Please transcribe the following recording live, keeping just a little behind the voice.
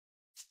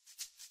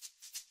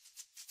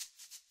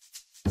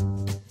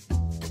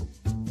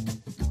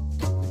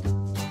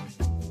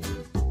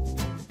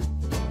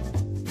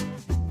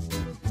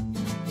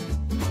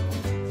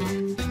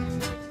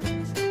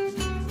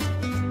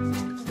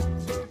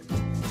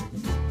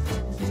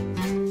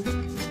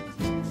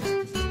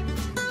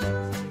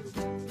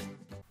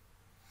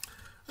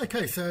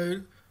Okay,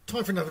 so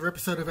time for another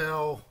episode of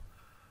our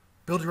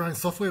Build Your Own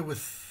Software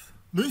with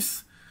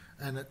Moose,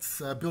 and it's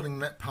building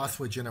that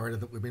password generator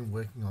that we've been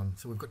working on.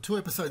 So we've got 2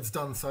 episodes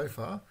done so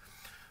far.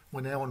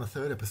 We're now on the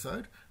 3rd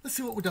episode. Let's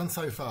see what we've done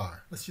so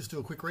far. Let's just do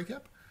a quick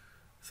recap.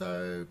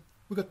 So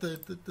we've got the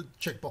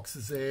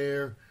checkboxes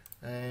there,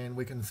 and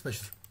we can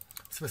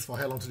specify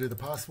how long to do the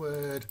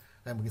password,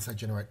 and we can say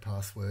generate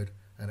password,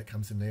 and it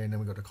comes in there, and then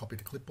we've got a copy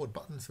to clipboard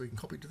button, so we can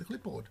copy it to the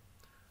clipboard.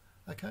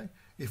 Okay,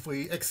 if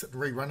we exit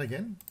and rerun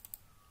again,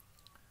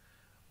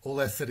 all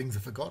our settings are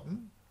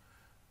forgotten,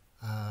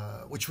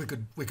 which we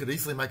could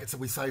easily make it so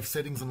we save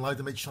settings and load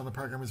them each time the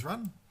program is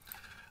run.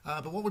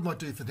 But what we might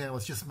do for now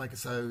is just make it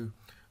so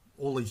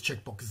all these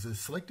checkboxes are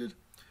selected,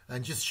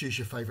 and just choose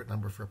your favourite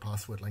number for a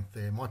password length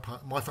there.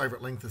 My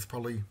favourite length is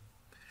probably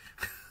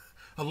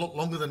a lot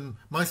longer than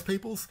most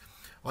people's.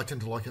 I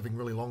tend to like having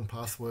really long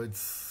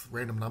passwords,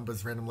 random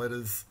numbers, random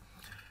letters.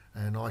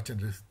 And I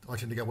tend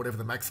to go whatever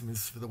the maximum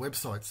is for the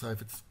website. So if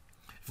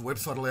the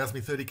website allows me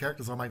 30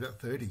 characters, I make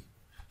that 30.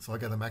 So I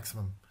go the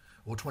maximum,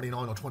 or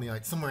 29 or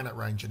 28, somewhere in that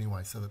range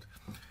anyway, so that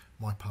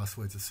my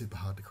passwords are super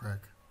hard to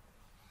crack.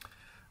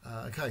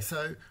 Okay,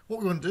 so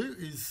what we want to do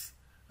is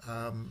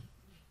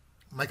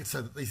make it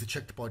so that these are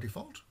checked by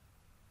default.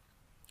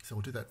 So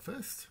we'll do that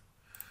first.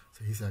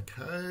 So here's our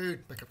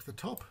code, back up to the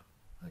top.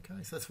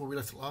 Okay, so that's where we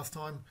left it last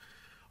time.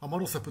 I might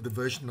also put the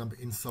version number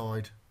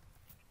inside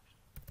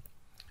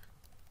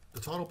the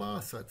title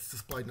bar, so it's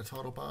displayed in the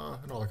title bar,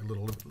 and I like a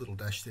little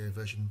dash there,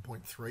 version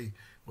 0.3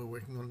 we're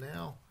working on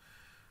now.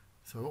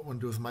 So what we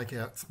want to do is make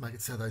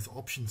it so those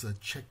options are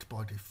checked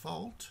by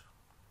default.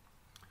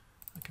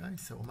 Okay,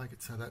 so we'll make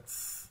it so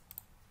that's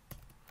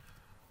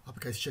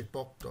uppercase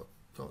checkbox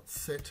dot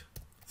set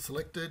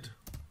selected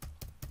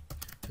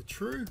to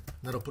true, and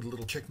that'll put a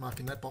little check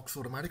mark in that box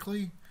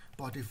automatically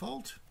by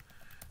default,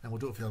 and we'll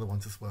do it for the other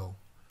ones as well.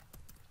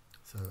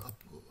 So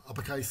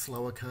uppercase,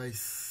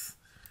 lowercase,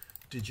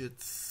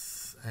 digits,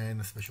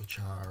 and a special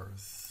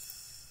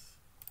chars.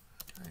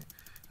 Okay,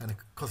 and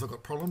because I've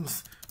got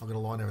problems, I've got to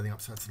line everything up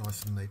so it's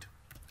nice and neat.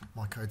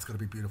 My code's got to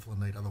be beautiful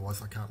and neat,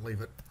 otherwise I can't leave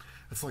it.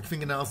 It's like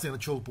fingernails down a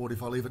chalkboard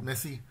if I leave it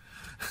messy.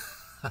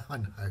 I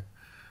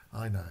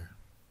know.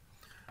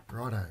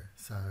 Righto,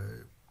 so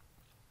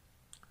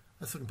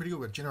that's looking pretty good.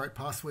 We've got generate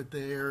password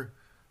there.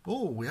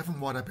 Oh, we haven't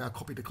wired up our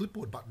copy to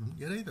clipboard button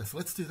yet either, so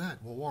let's do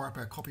that. We'll wire up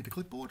our copy to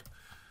clipboard.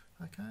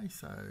 Okay,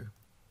 so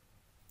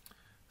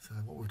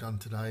what we've done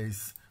today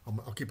is,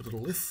 I'll keep a little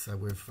list. So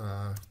we've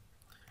add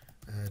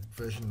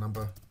version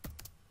number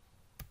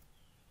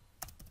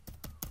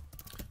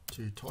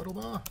to title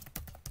bar.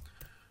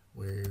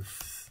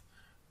 We've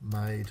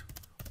made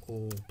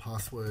all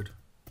password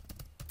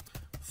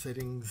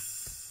settings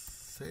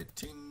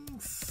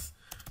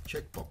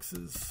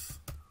checkboxes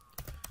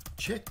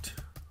checked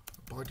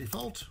by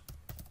default.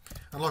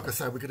 And like I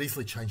say, we could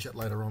easily change that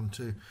later on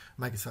to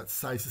make it so it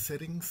saves the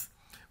settings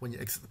when you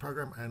exit the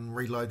program and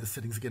reload the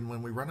settings again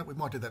when we run it. We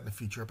might do that in a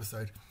future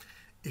episode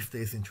if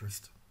there's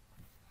interest.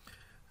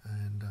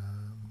 And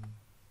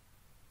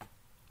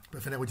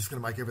but for now, we're just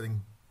going to make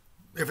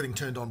everything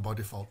turned on by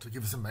default to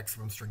give us a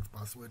maximum strength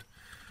password.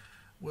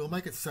 We'll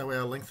make it so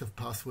our length of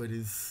password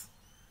is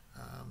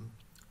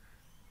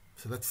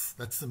so that's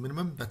the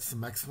minimum, that's the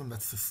maximum,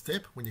 that's the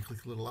step. When you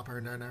click the little up arrow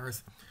and down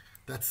arrows,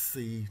 that's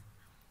the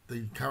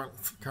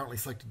currently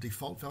selected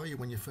default value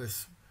when you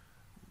first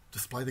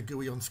display the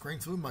GUI on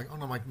screen. So I'm going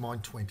to make mine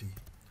 20.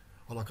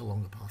 I like a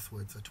longer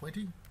password, so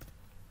 20.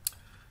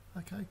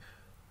 Okay,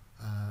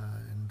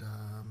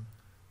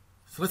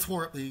 so let's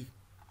wire up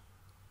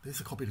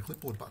there's a copy to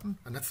clipboard button,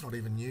 and that's not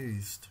even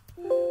used.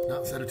 No,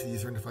 it's added to the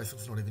user interface,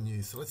 it's not even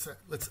used. So let's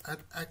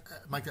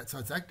make that so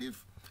it's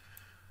active.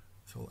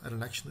 So we'll add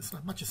an action listener,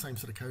 much the same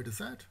sort of code as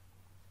that.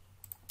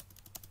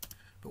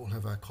 But we'll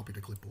have a copy to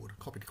clipboard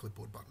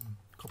button,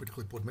 copy to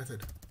clipboard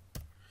method,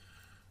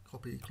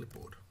 copy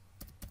clipboard.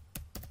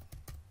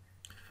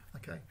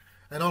 Okay,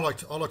 and I like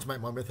to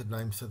make my method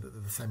names so that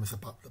they're the same as the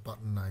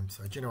button name.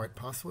 So generate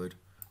password,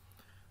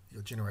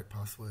 you'll generate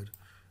password,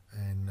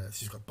 and it's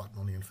just got button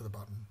on the end for the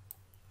button.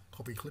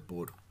 Copy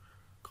clipboard.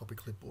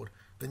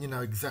 Then you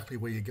know exactly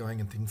where you're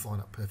going and things line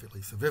up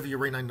perfectly. So if ever you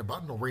rename the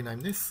button or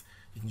rename this,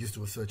 you can just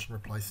do a search and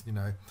replace,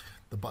 and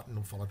the button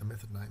will follow the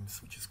method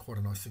names, which is quite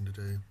a nice thing to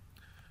do.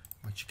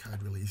 Makes your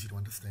code really easy to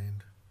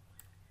understand.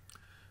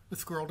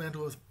 Let's scroll down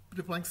to a bit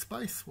of blank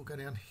space. We'll go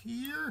down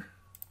here.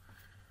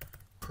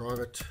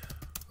 Private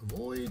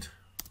void,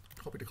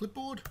 copy to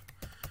clipboard,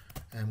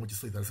 and we'll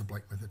just leave that as a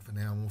blank method for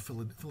now, and we'll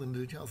fill in the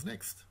details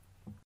next.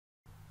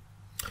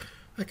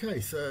 Okay,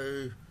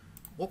 so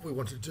what we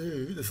want to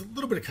do, there's a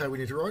little bit of code we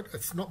need to write.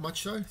 It's not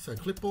much though. So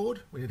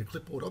clipboard, we need a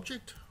clipboard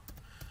object,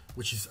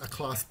 which is a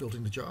class built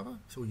into Java.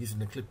 So we're using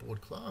the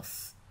clipboard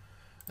class,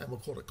 and we'll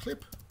call it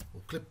clip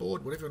or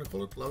clipboard, whatever you want to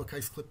call it.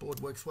 Lowercase clipboard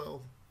works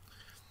well.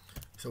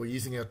 So we're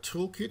using our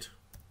toolkit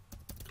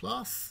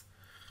class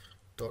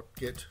dot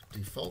get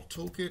default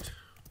toolkit,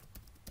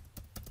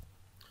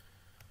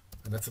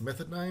 and that's a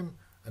method name,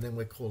 and then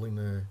we're calling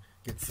the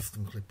get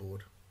system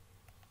clipboard.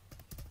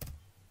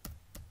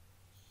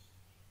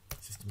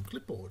 System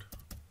clipboard.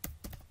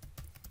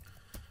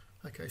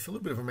 Okay, so a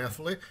little bit of a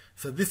mouthful there.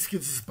 So this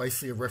gives us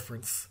basically a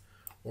reference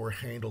or a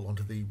handle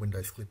onto the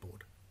Windows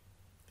clipboard,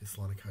 this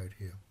line of code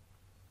here.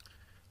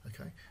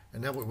 Okay,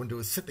 and now what we want to do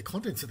is set the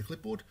contents of the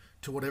clipboard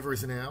to whatever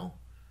is in our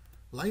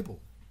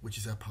label, which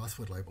is our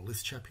password label,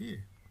 this chap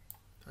here.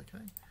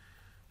 Okay,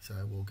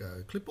 so we'll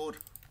go clipboard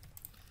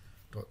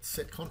dot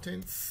set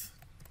contents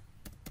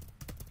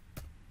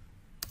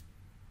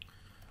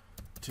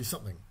to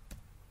something.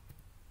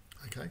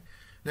 Okay,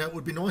 now it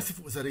would be nice if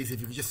it was that easy,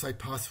 if you could just say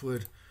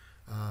password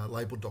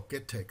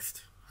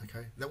label.getText.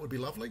 Okay, that would be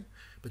lovely,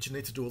 but you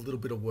need to do a little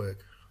bit of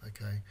work.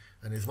 Okay,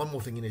 and there's one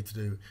more thing you need to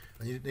do,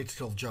 and you need to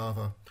tell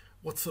Java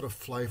what sort of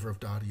flavor of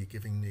data you're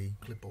giving the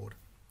clipboard.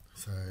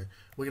 So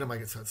we're going to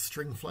make it so it's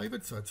string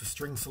flavored, so it's a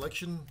string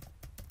selection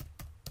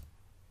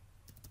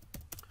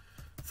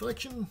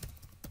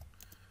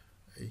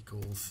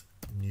equals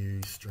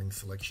new string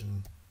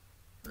selection,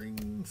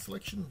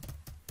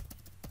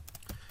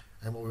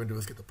 and what we're going to do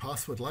is get the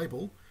password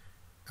label,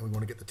 and we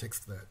want to get the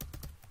text to that.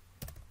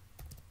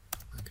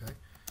 Okay,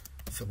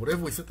 so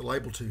whatever we set the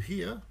label to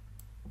here,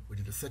 we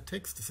did a set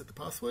text to set the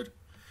password,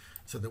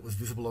 so that was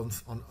visible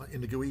in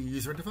the GUI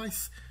user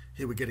interface.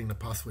 Here we're getting the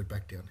password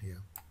back down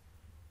here.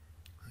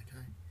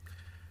 Okay,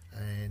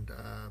 and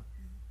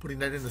putting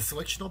that in the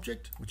selection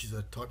object, which is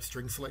a type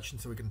string selection,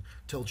 so we can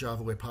tell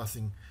Java we're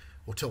passing,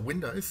 or tell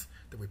Windows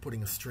that we're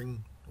putting a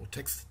string or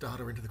text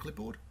data into the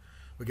clipboard.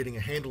 We're getting a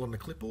handle on the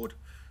clipboard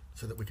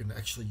so that we can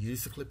actually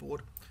use the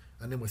clipboard,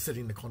 and then we're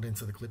setting the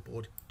contents of the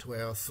clipboard to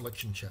our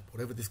selection chap.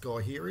 Whatever this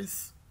guy here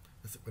is,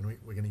 that's what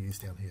we're going to use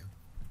down here.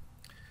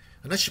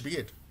 And that should be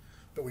it.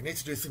 But we need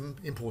to do some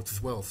imports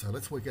as well. So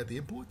let's work out the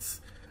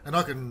imports. And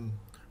I can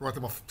write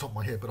them off the top of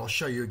my head, but I'll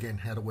show you again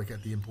how to work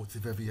out the imports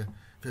if ever you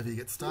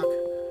get stuck.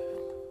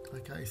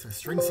 Okay, so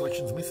string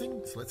selection's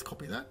missing, so let's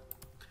copy that.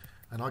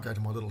 And I go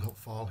to my little help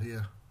file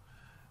here,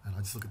 and I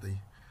just look at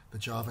the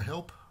Java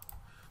help,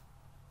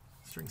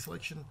 string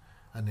selection,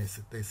 and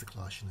there's the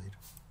class you need.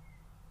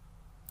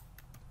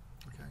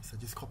 Okay, so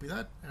just copy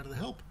that out of the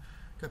help,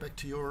 go back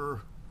to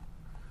your,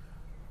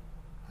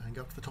 and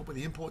go up to the top where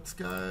the imports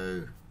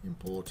go,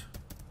 import,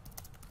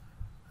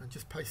 and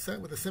just paste that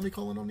with a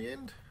semicolon on the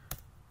end.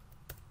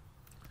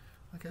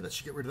 Okay, that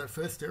should get rid of that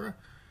first error.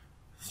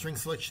 String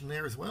selection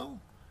there as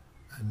well,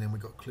 and then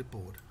we've got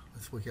clipboard.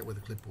 Let's work out where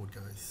the clipboard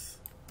goes.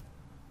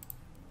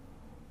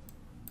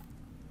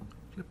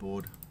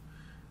 Clipboard,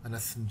 and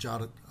that's in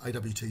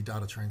AWT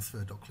data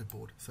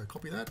transfer.clipboard. So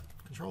copy that,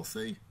 Control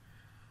C,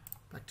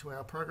 back to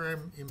our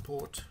program,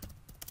 import.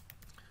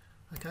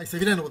 Okay, so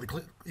if you don't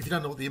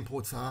know what the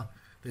imports are,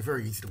 they're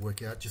very easy to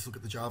work out. Just look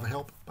at the Java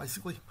help,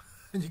 basically,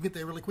 and you can get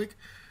there really quick.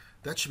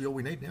 That should be all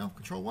we need now.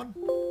 Control 1,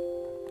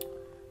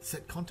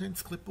 set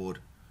contents, clipboard.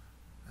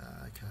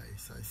 Okay,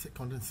 so set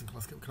contents and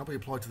class cannot be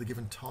applied to the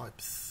given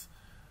types.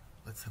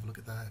 Let's have a look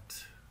at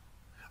that.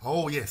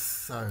 Oh yes,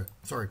 so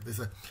sorry, there's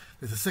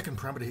a second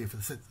parameter here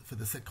for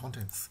the set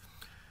contents.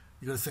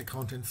 You've got to set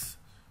contents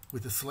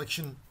with the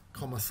selection,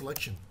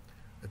 selection.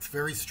 It's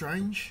very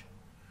strange,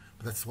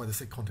 but that's the way the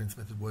set contents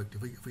method worked.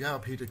 If we go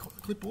up here to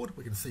clipboard,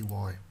 we can see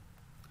why.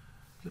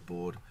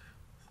 Clipboard,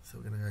 so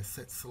we're going to go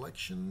set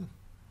selection,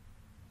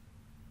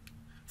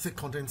 set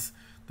contents,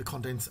 the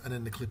contents, and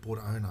then the clipboard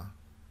owner.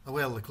 Oh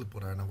well, the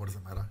clipboard owner, what does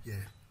it matter? Yeah,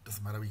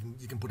 doesn't matter.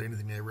 You can put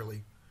anything there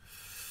really.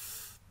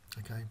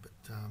 Okay, but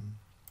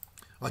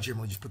I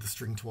generally just put the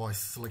string twice,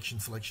 selection,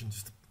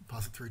 just to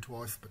pass it through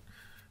twice. But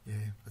yeah,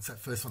 it's that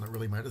first one that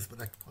really matters. But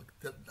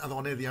that other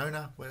one there, the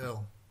owner,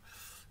 well,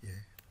 yeah,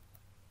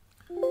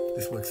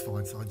 this works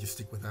fine. So I just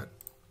stick with that.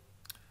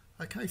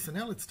 Okay, so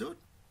now let's do it.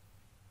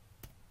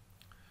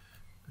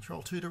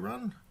 Control 2 to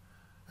run,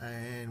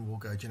 and we'll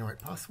go generate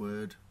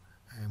password,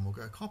 and we'll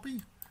go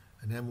copy,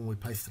 and then when we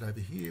paste it over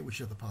here, we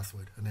should have the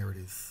password, and there it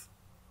is.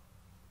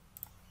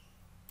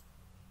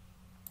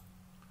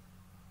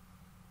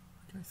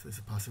 Okay, so there's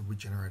a password we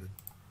generated.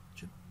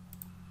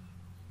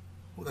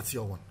 Oh, that's the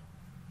old one.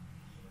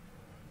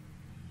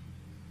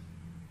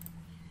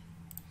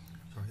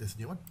 Sorry, there's a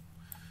new one,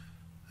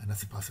 and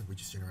that's the password we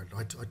just generated. I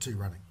had 2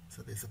 running,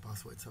 so there's the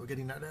password. So we're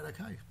getting that out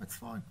okay. That's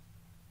fine.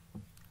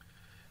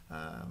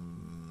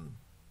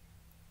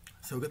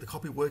 So we've got the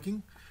copy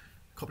working,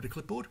 copy to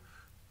clipboard.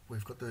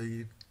 We've got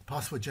the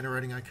password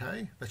generating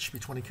okay. That should be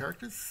 20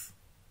 characters.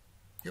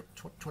 Yep,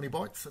 20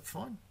 bytes, that's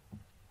fine.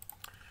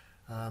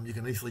 You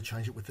can easily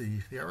change it with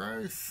the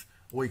arrows,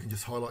 or you can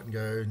just highlight and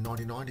go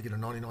 99 to get a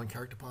 99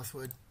 character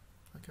password.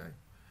 Okay,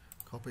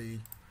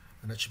 copy,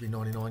 and that should be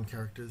 99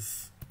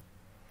 characters.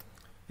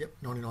 Yep,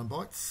 99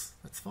 bytes,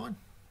 that's fine.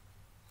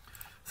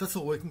 So that's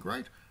all working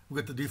great.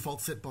 We've got the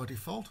default set by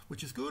default,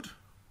 which is good.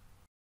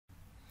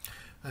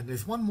 And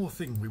there's one more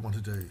thing we want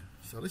to do.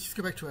 So let's just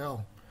go back to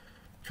our,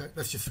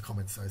 that's just the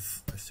comments,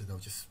 those 2, I'll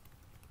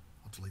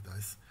delete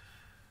those.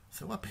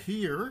 So up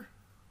here,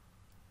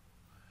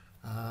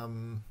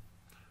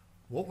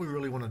 what we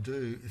really want to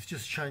do is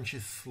just change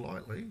this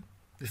slightly.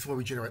 This is where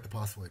we generate the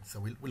password.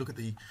 So we look at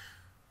the,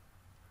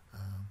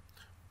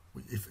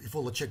 if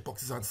all the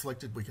checkboxes aren't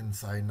selected, we can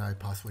say no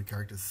password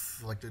characters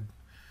selected.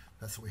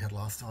 That's what we had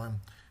last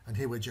time. And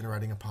here we're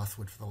generating a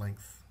password for the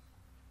length.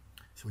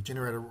 So we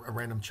generate a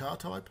random char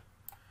type,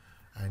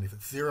 and if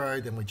it's 0,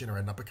 then we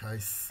generate an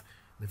uppercase.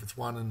 And if it's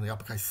 1 and the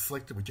uppercase is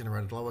selected, we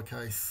generate a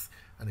lowercase.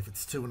 And if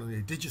it's 2 and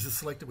the digits is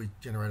selected, we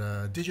generate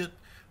a digit.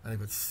 And if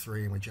it's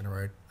 3 and we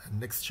generate and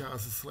next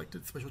chars is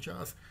selected, special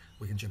chars,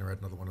 we can generate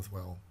another one as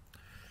well.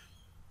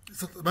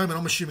 So at the moment,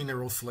 I'm assuming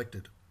they're all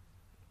selected.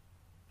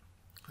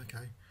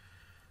 Okay.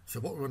 So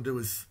what we want to do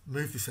is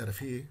move this out of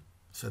here.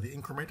 So the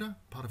incrementer,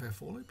 part of our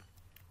for loop,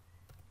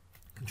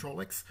 Control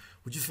X,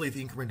 we just leave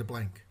the incrementer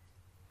blank.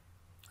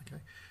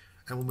 Okay.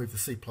 And we'll move the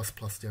C++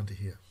 down to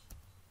here.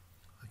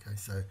 Okay,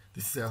 so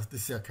this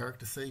is our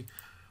character C.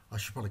 I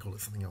should probably call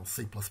it something else.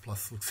 C++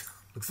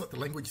 looks like the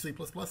language C++.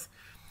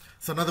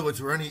 So in other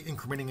words, we're only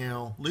incrementing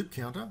our loop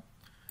counter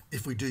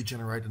if we do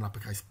generate an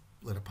uppercase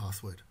letter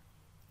password,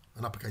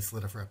 an uppercase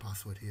letter for our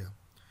password here.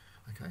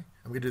 Okay, and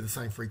we're going to do the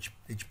same for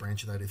each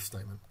branch of that if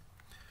statement.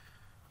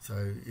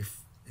 So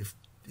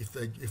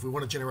if we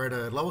want to generate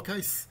a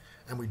lowercase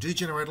and we do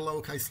generate a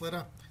lowercase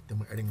letter, then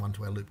we're adding one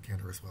to our loop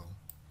counter as well.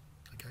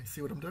 Okay,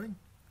 see what I'm doing?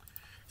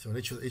 So in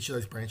each of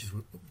those branches,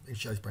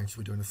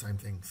 we're doing the same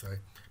thing. So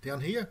down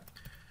here,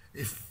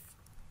 if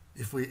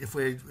we're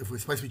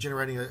supposed to be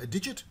generating a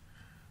digit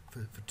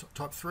for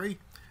type 3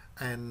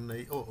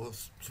 and or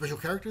special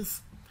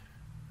characters,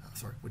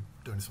 sorry, we're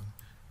doing this one,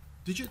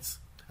 digits,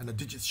 and the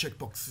digits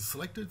checkbox is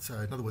selected. So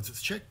in other words,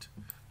 it's checked.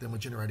 Then we're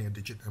generating a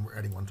digit and we're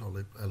adding one to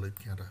our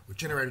loop counter. We've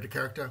generated a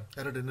character,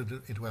 added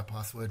it into our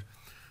password,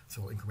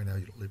 so we'll increment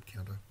our loop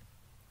counter.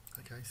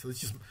 Okay, so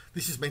this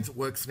just means it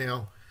works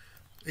now,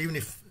 even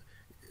if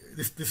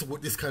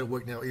this code will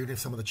work now, even if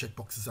some of the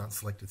checkboxes aren't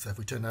selected. So if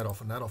we turn that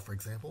off and that off, for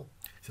example,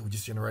 so we're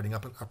just generating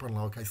upper and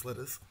lowercase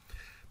letters,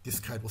 this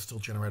code will still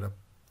generate a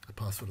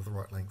password of the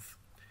right length.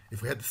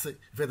 If we had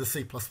the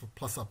C++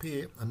 up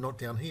here and not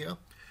down here,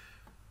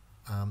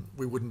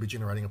 we wouldn't be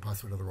generating a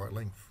password of the right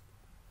length.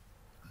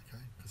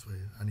 Okay, because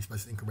we're only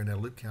supposed to increment our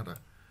loop counter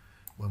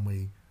when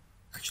we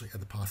actually add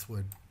the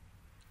password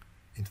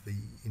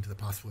into the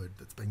password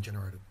that's being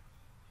generated,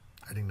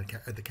 add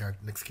the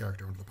next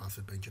character into the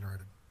password being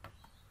generated.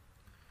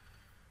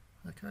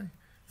 Okay,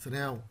 so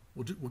now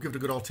we'll give it a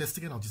good old test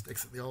again. I'll just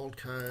exit the old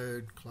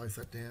code, close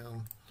that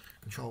down,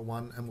 Control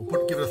 1, and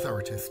we'll give it a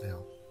thorough test now.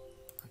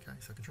 Okay,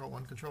 so Control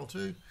 1, Control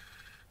 2,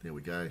 there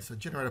we go. So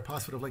generate a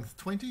password of length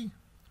 20,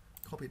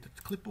 copy it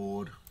to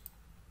Clipboard,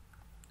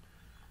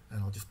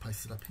 and I'll just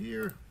paste it up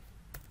here.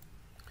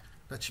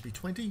 That should be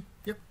 20.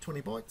 Yep,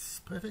 20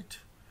 bytes, perfect.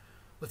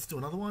 Let's do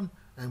another one,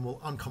 and we'll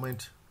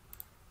uncomment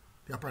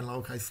the upper and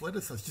lowercase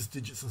letters, so it's just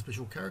digits and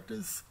special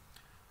characters.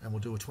 And we'll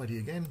do a 20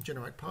 again,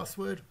 generate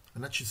password,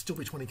 and that should still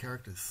be 20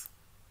 characters.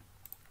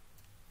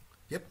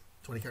 Yep,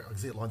 20 characters. I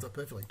can see it lines up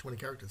perfectly. 20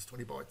 characters,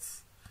 20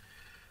 bytes.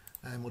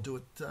 And we'll do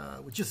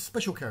it with just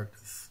special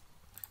characters.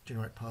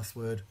 Generate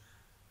password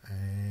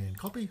and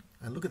copy.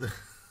 And look at the,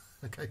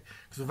 okay,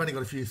 because we've only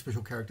got a few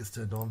special characters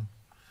turned on.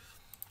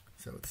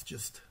 So it's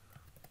just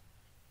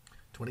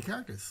 20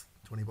 characters,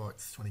 20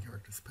 bytes, 20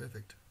 characters.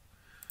 Perfect.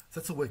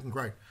 So that's all working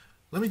great.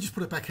 Let me just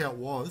put it back how it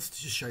was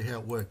to just show you how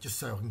it worked, just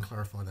so I can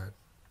clarify that.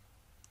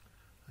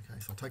 Okay,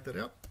 so I'll take that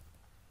out,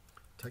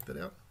 take that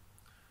out,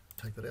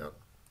 take that out,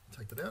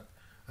 take that out,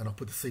 and I'll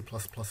put the C++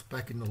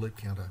 back in the loop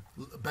counter,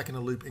 back in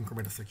the loop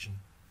incrementer section.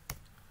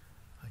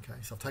 Okay,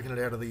 so I've taken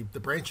it out of the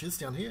branches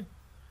down here,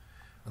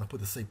 and I'll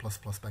put the C++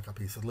 back up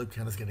here, so the loop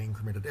counter is getting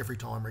incremented every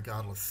time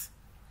regardless.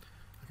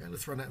 Okay,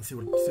 let's run that and see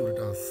what it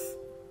does.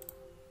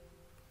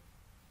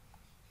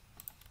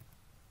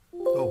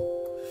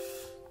 Oh,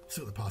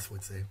 see what the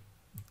password's there.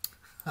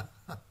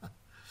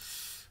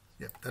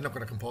 Yep, they're not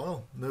going to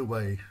compile. No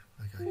way.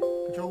 Okay,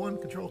 Control 1,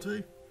 Control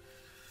 2.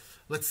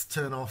 Let's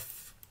turn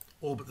off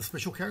all but the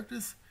special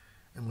characters,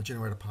 and we'll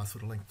generate a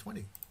password of length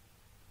 20.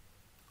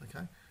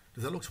 Okay,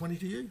 does that look 20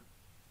 to you?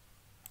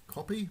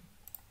 Copy.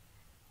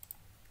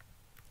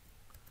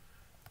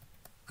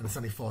 And it's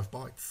only 5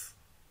 bytes.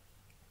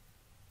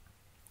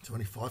 So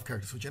only 5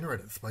 characters were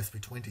generated. It's supposed to be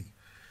 20.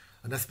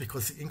 And that's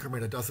because the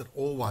incrementer does it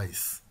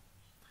always.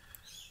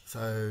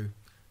 So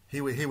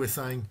here we're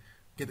saying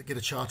get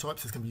a char type,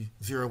 so it's going to be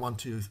 0, 1,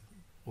 2,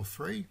 or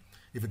 3.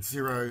 If it's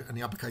 0 and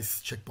the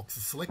uppercase checkbox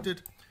is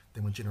selected,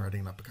 then we're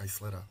generating an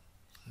uppercase letter.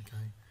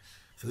 Okay,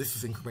 so this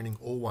is incrementing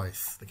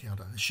always the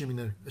counter, assuming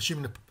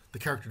the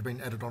character had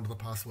been added onto the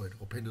password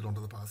or appended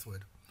onto the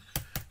password.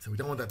 So we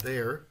don't want that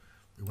there.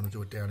 We want to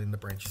do it down in the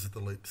branches of the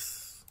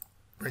loops,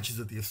 branches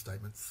of the if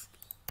statements.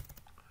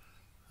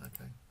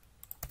 Okay,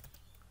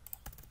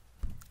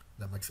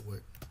 that makes it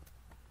work.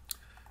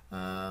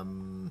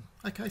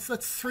 Okay, so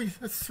that's three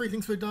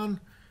things we've done.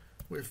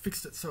 We've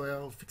fixed it, so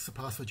I'll fix the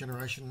password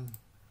generation.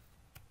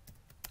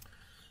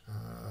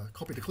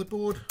 Copy to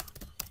Clipboard,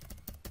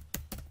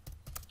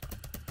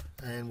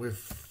 and we've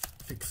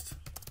fixed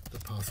the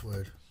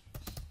password.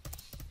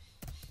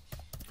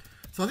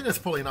 So I think that's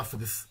probably enough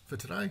for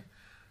today.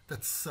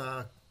 That's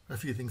a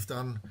few things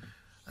done.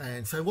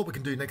 And so what we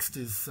can do next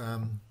is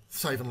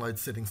save and load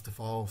settings to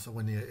file, so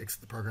when you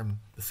exit the program,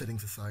 the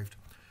settings are saved.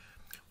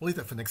 We'll leave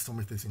that for next time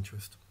if there's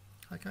interest.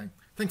 Okay,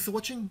 thanks for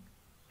watching.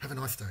 Have a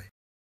nice day.